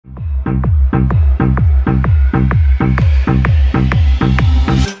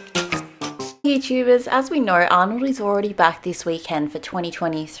YouTubers, as we know, Arnold is already back this weekend for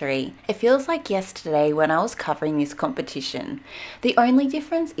 2023. It feels like yesterday when I was covering this competition. The only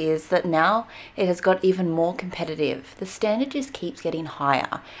difference is that now it has got even more competitive. The standard just keeps getting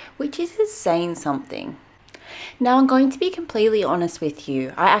higher, which is saying something. Now I'm going to be completely honest with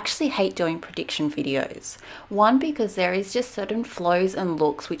you, I actually hate doing prediction videos. One, because there is just certain flows and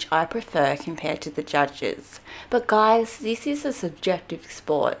looks which I prefer compared to the judges. But guys, this is a subjective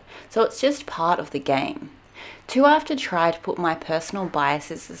sport, so it's just part of the game. Two, I have to try to put my personal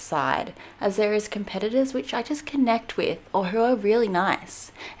biases aside, as there is competitors which I just connect with or who are really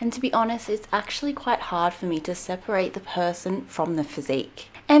nice. And to be honest, it's actually quite hard for me to separate the person from the physique.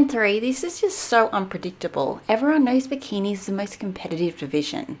 And three, this is just so unpredictable. Everyone knows bikini is the most competitive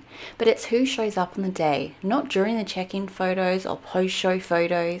division, but it's who shows up on the day, not during the check-in photos or post-show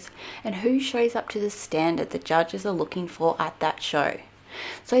photos, and who shows up to the standard the judges are looking for at that show.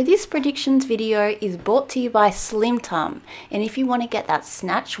 So this predictions video is brought to you by Slimtum, and if you want to get that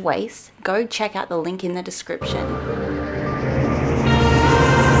snatch waist, go check out the link in the description.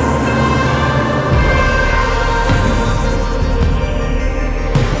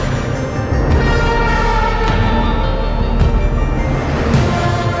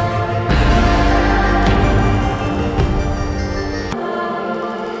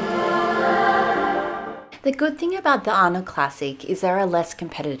 The good thing about the Arnold Classic is there are less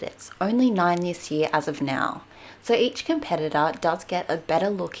competitors, only 9 this year as of now. So each competitor does get a better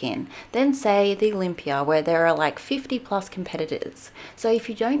look in than say the Olympia, where there are like 50 plus competitors. So if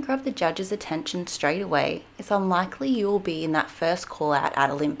you don't grab the judges' attention straight away, it's unlikely you will be in that first call out at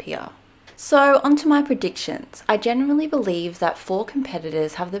Olympia. So onto my predictions. I generally believe that 4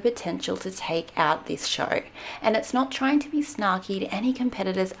 competitors have the potential to take out this show, and it's not trying to be snarky to any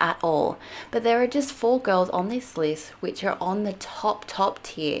competitors at all, but there are just 4 girls on this list which are on the top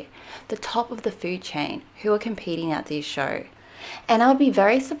tier, the top of the food chain, who are competing at this show. And I would be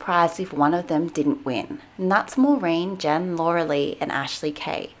very surprised if one of them didn't win, and that's Maureen, Jen, Lauralie and Ashley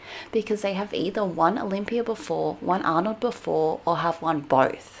K, because they have either won Olympia before, won Arnold before, or have won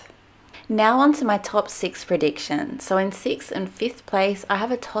both. Now on to my top 6 predictions. So in 6th and 5th place, I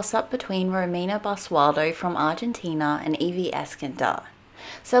have a toss-up between Romina Basualdo from Argentina and Escandar.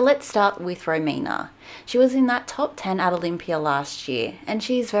 So let's start with Romina. She was in that top 10 at Olympia last year, and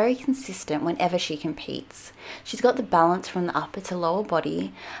she is very consistent whenever she competes. She's got the balance from the upper to lower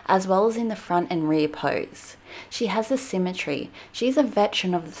body, as well as in the front and rear pose. She has the symmetry. She's a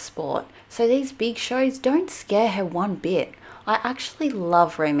veteran of the sport, so these big shows don't scare her one bit. I actually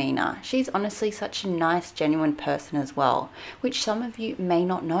love Romina. She's honestly such a nice, genuine person as well, which some of you may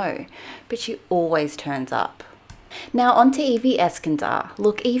not know, but she always turns up. Now on to Escandar.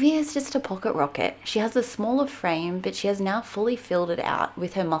 Look, Evie is just a pocket rocket. She has a smaller frame, but she has now fully filled it out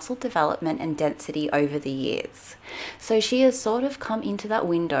with her muscle development and density over the years. So she has sort of come into that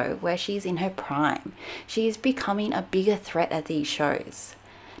window where she's in her prime. She is becoming a bigger threat at these shows.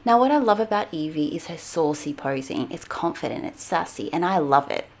 Now what I love about Evie is her saucy posing. It's confident, it's sassy, and I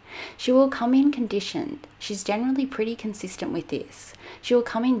love it. She will come in conditioned. She's generally pretty consistent with this. She will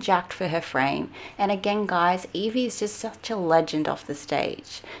come in jacked for her frame. And again guys, Evie is just such a legend off the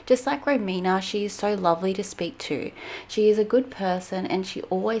stage. Just like Romina, she is so lovely to speak to. She is a good person and she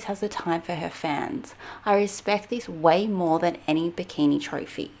always has the time for her fans. I respect this way more than any bikini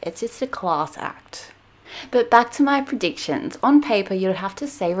trophy. It's just a class act. But back to my predictions. On paper, you'd have to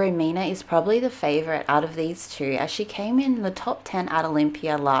say Romina is probably the favourite out of these two, as she came in the top 10 at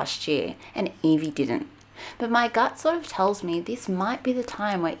Olympia last year, and Evie didn't. But my gut sort of tells me this might be the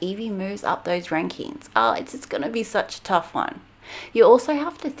time where Evie moves up those rankings. It's going to be such a tough one. You also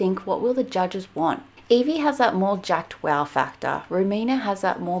have to think, what will the judges want? Evie has that more jacked wow factor. Romina has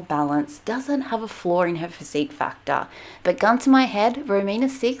that more balance, doesn't have a flaw in her physique factor. But gun to my head, Romina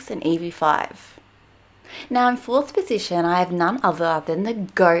 6 and Evie 5. Now in 4th position, I have none other than the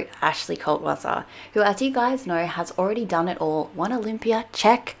GOAT Ashley Kaltwasser, who, as you guys know, has already done it all. Won Olympia,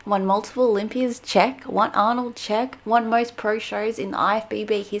 check. Won multiple Olympias, check. Won Arnold, check. Won most pro shows in the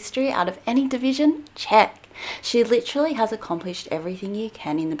IFBB history out of any division, check. She literally has accomplished everything you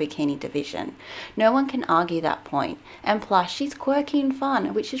can in the bikini division. No one can argue that point. And plus, she's quirky and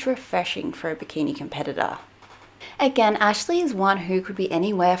fun, which is refreshing for a bikini competitor. Again, Ashley is one who could be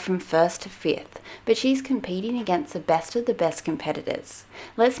anywhere from 1st to 5th, but she's competing against the best of the best competitors.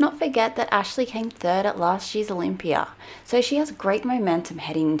 Let's not forget that Ashley came 3rd at last year's Olympia, so she has great momentum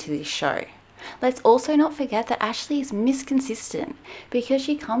heading into this show. Let's also not forget that Ashley is misconsistent, because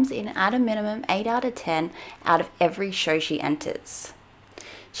she comes in at a minimum 8 out of 10 out of every show she enters.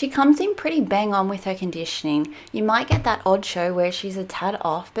 She comes in pretty bang on with her conditioning. You might get that odd show where she's a tad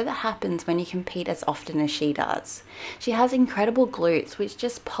off, but that happens when you compete as often as she does. She has incredible glutes which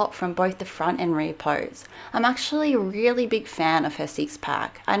just pop from both the front and rear pose. I'm actually a really big fan of her six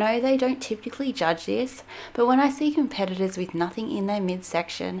pack. I know they don't typically judge this, but when I see competitors with nothing in their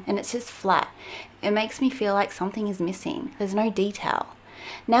midsection and it's just flat, it makes me feel like something is missing. There's no detail.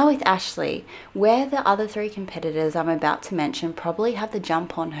 Now with Ashley, where the other three competitors I'm about to mention probably have the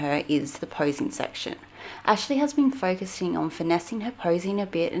jump on her is the posing section. Ashley has been focusing on finessing her posing a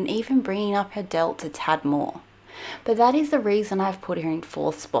bit and even bringing up her delt a tad more. But that is the reason I've put her in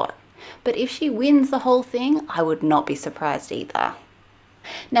 4th spot. But if she wins the whole thing, I would not be surprised either.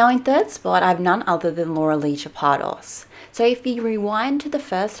 Now in 3rd spot, I have none other than Lauralie Chapados. So if you rewind to the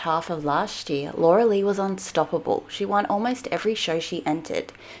first half of last year, Lauralie was unstoppable. She won almost every show she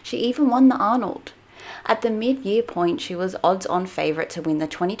entered. She even won the Arnold. At the mid-year point, she was odds-on favourite to win the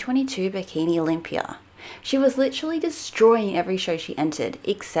 2022 Bikini Olympia. She was literally destroying every show she entered,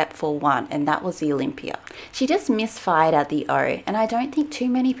 except for one, and that was the Olympia. She just misfired at the O, and I don't think too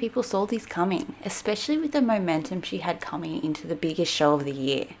many people saw this coming, especially with the momentum she had coming into the biggest show of the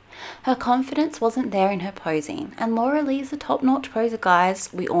year. Her confidence wasn't there in her posing, and Lauralie is a top-notch poser, guys,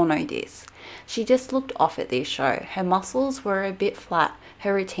 we all know this. She just looked off at this show. Her muscles were a bit flat,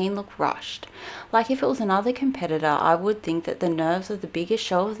 her routine looked rushed. Like if it was another competitor, I would think that the nerves of the biggest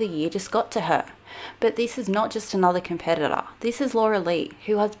show of the year just got to her. But this is not just another competitor. This is Lauralie,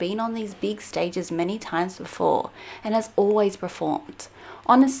 who has been on these big stages many times before and has always performed.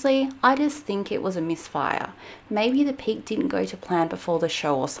 Honestly, I just think it was a misfire. Maybe the peak didn't go to plan before the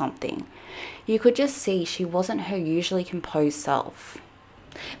show or something. You could just see she wasn't her usually composed self.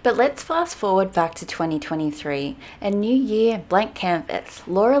 But let's fast forward back to 2023. A new year, blank canvas.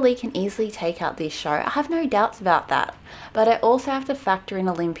 Lauralie can easily take out this show. I have no doubts about that. But I also have to factor in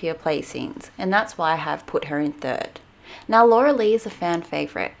Olympia placings, and that's why I have put her in 3rd. Now Lauralie is a fan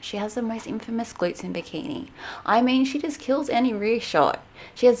favourite. She has the most infamous glutes in bikini. I mean, she just kills any rear shot.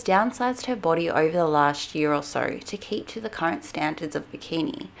 She has downsized her body over the last year or so to keep to the current standards of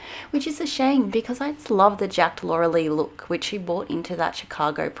bikini, which is a shame because I just love the jacked Lauralie look which she brought into that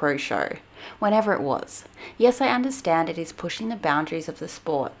Chicago Pro Show, whenever it was. Yes, I understand it is pushing the boundaries of the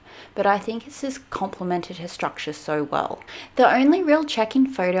sport, but I think it's just complemented her structure so well. The only real check-in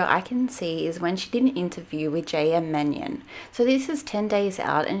photo I can see is when she did an interview with JM Mannion. So this is 10 days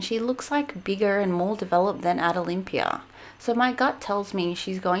out and she looks like bigger and more developed than at Olympia. So my gut tells me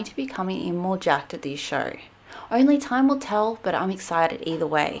she's going to be coming in more jacked at this show. Only time will tell, but I'm excited either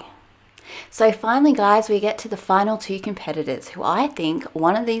way. So finally guys, we get to the final 2 competitors who I think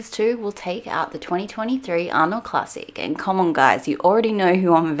one of these 2 will take out the 2023 Arnold Classic. And come on guys, you already know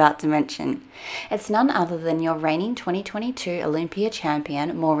who I'm about to mention. It's none other than your reigning 2022 Olympia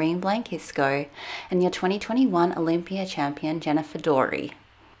champion Maureen Blanquisco and your 2021 Olympia champion Jennifer Dorie.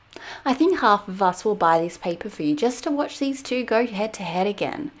 I think half of us will buy this pay-per-view just to watch these 2 go head to head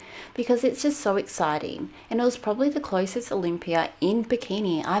again, because it's just so exciting, and it was probably the closest Olympia in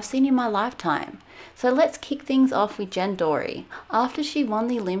bikini I've seen in my lifetime. So let's kick things off with Jen Dorie. After she won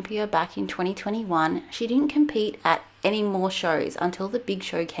the Olympia back in 2021, she didn't compete at any more shows until the big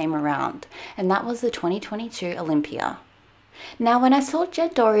show came around, and that was the 2022 Olympia. Now when I saw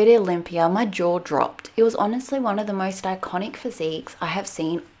Jen Dorie at Olympia, my jaw dropped. It was honestly one of the most iconic physiques I have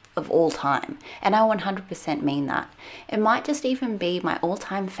seen of all time, and I 100% mean that. It might just even be my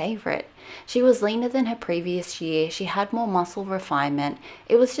all-time favorite. She was leaner than her previous year, she had more muscle refinement,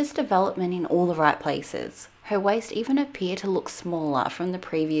 it was just development in all the right places. Her waist even appeared to look smaller from the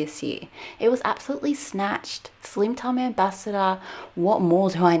previous year. It was absolutely snatched. Slimtum ambassador, what more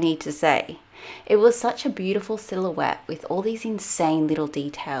do I need to say? It was such a beautiful silhouette with all these insane little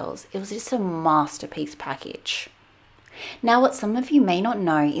details. It was just a masterpiece package. Now what some of you may not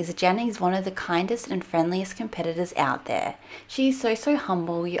know is Jen is one of the kindest and friendliest competitors out there. She is so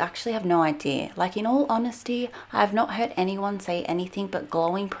humble, you actually have no idea. Like in all honesty, I have not heard anyone say anything but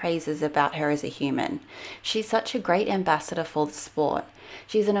glowing praises about her as a human. She's such a great ambassador for the sport.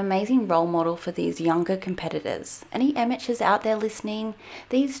 She's an amazing role model for these younger competitors. Any amateurs out there listening,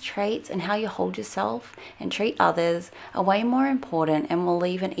 these traits and how you hold yourself and treat others are way more important and will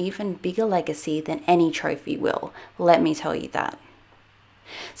leave an even bigger legacy than any trophy will. Let me tell you that.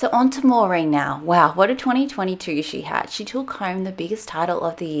 So on to Maureen now. Wow, what a 2022 she had. She took home the biggest title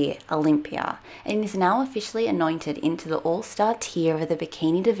of the year, Olympia, and is now officially anointed into the all-star tier of the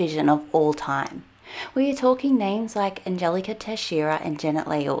bikini division of all time. We are talking names like Angelica Teixeira and Janet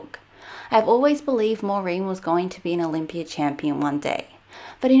Leung. I've always believed Maureen was going to be an Olympia champion one day,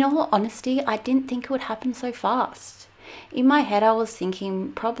 but in all honesty, I didn't think it would happen so fast. In my head I was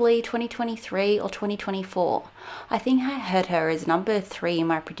thinking probably 2023 or 2024. I think I had her as number 3 in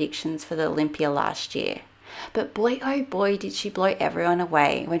my predictions for the Olympia last year. But boy oh boy did she blow everyone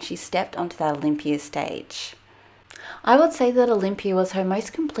away when she stepped onto that Olympia stage. I would say that Olympia was her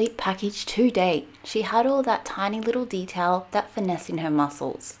most complete package to date. She had all that tiny little detail, that finesse in her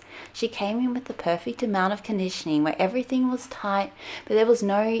muscles. She came in with the perfect amount of conditioning where everything was tight, but there was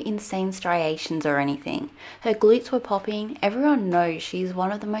no insane striations or anything. Her glutes were popping. Everyone knows she's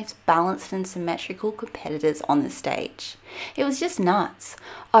one of the most balanced and symmetrical competitors on the stage. It was just nuts.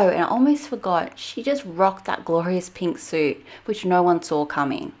 Oh, and I almost forgot, she just rocked that glorious pink suit, which no one saw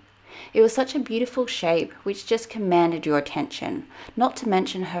coming. It was such a beautiful shape which just commanded your attention. Not to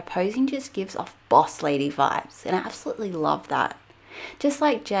mention her posing just gives off boss lady vibes, and I absolutely love that. Just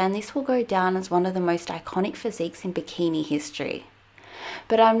like Jen, this will go down as one of the most iconic physiques in bikini history.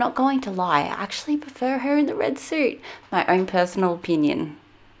 But I'm not going to lie, I actually prefer her in the red suit, my own personal opinion.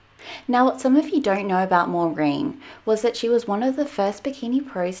 Now, what some of you don't know about Maureen was that she was one of the first bikini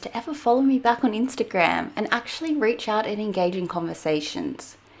pros to ever follow me back on Instagram and actually reach out and engage in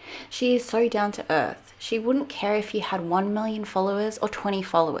conversations. She is so down to earth. She wouldn't care if you had 1 million followers or 20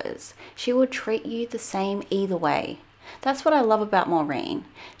 followers. She would treat you the same either way. That's what I love about Maureen.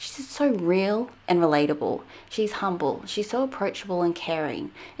 She's just so real and relatable. She's humble, she's so approachable and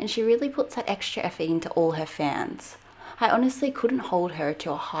caring, and she really puts that extra effort into all her fans. I honestly couldn't hold her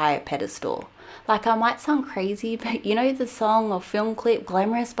to a higher pedestal. Like, I might sound crazy, but you know the song or film clip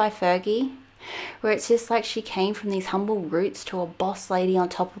Glamorous by Fergie? Where it's just like she came from these humble roots to a boss lady on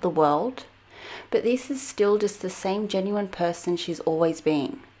top of the world. But this is still just the same genuine person she's always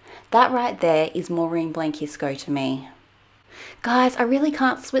been. That right there is Maureen Blanquisco to me. Guys, I really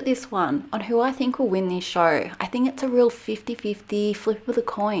can't split this one on who I think will win this show. I think it's a real 50-50 flip of the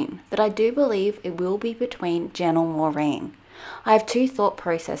coin, but I do believe it will be between Jen or Maureen. I have 2 thought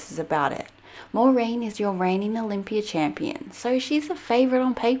processes about it. Maureen is your reigning Olympia champion, so she's a favourite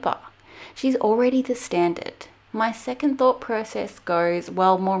on paper. She's already the standard. My second thought process goes,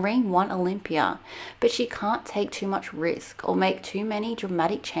 well, Maureen won Olympia, but she can't take too much risk or make too many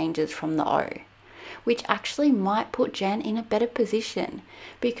dramatic changes from the O, which actually might put Jen in a better position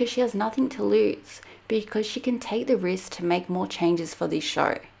because she has nothing to lose, because she can take the risk to make more changes for this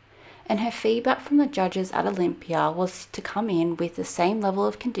show. And her feedback from the judges at Olympia was to come in with the same level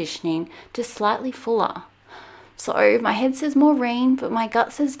of conditioning, just slightly fuller. So my head says Maureen, but my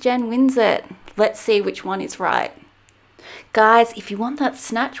gut says Jen wins it. Let's see which one is right. Guys, if you want that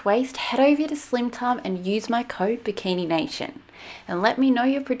snatch waist, head over to Slimtum and use my code BIKININATION. And let me know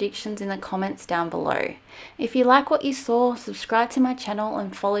your predictions in the comments down below. If you like what you saw, subscribe to my channel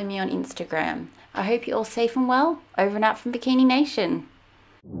and follow me on Instagram. I hope you're all safe and well. Over and out from Bikini Nation.